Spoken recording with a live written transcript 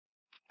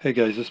Hey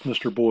guys, it's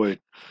Mr. Boyd.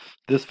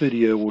 This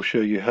video will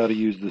show you how to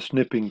use the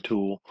snipping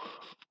tool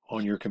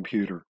on your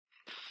computer.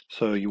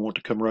 So you want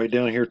to come right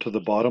down here to the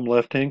bottom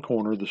left hand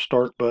corner, the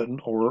start button,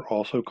 or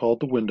also called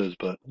the Windows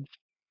button.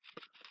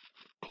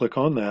 Click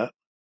on that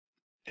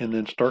and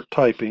then start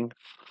typing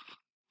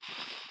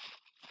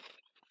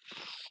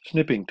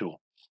snipping tool.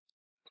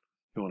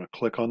 You want to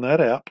click on that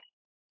app.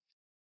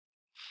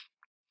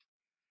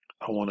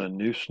 I want a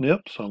new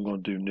snip, so I'm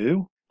going to do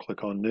new.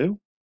 Click on new.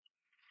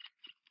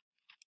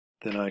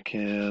 Then I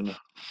can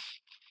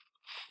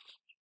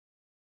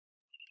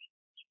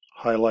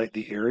highlight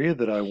the area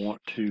that I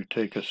want to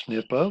take a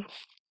snip of.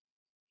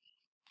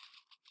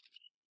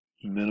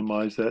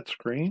 Minimize that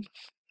screen.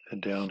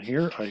 And down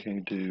here I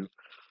can do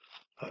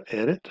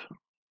edit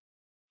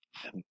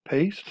and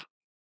paste.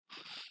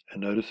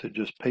 And notice it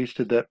just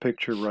pasted that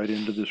picture right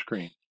into the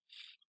screen.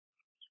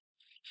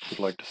 If you'd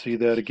like to see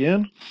that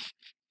again,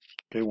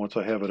 okay, once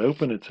I have it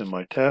open, it's in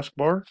my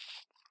taskbar.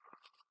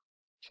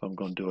 So I'm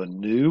going to do a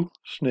new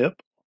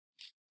snip.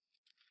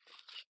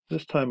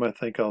 This time I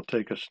think I'll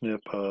take a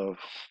snip of,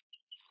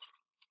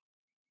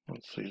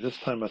 this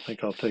time I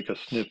think I'll take a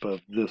snip of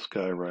this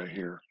guy right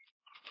here.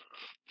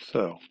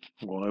 So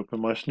I'm going to open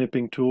my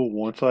snipping tool.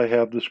 Once I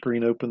have the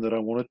screen open that I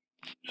want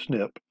to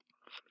snip,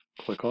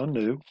 click on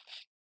new.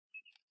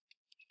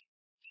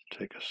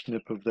 Take a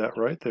snip of that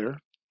right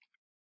there.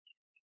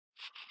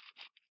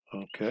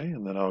 Okay,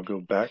 and then I'll go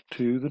back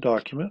to the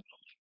document.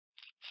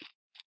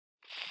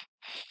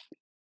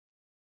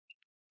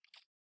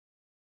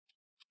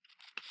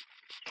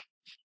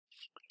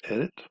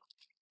 Edit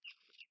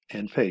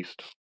and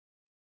paste.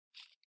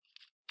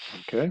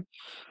 Okay,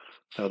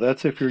 now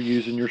that's if you're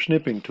using your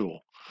snipping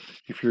tool.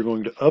 If you're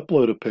going to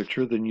upload a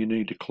picture, then you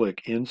need to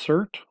click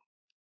Insert,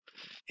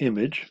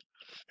 Image,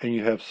 and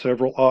you have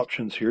several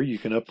options here. You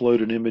can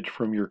upload an image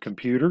from your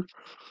computer,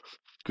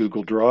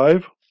 Google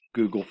Drive,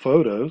 Google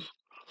Photos,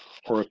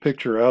 or a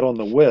picture out on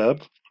the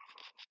web,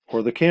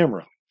 or the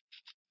camera.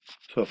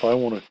 So if I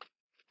want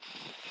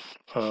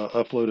to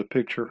upload a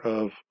picture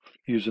of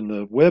using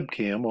the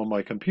webcam on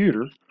my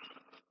computer,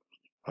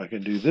 I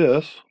can do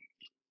this,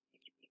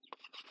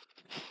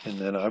 and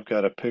then I've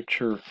got a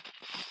picture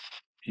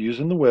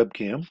using the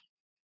webcam.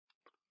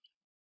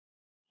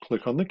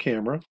 Click on the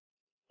camera.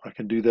 I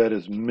can do that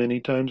as many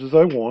times as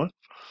I want.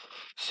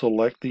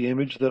 Select the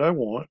image that I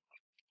want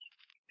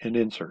and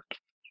insert.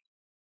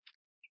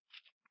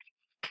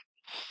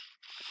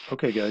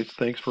 Okay guys,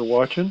 thanks for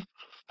watching.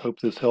 Hope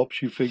this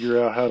helps you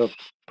figure out how to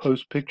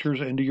post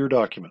pictures into your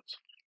documents.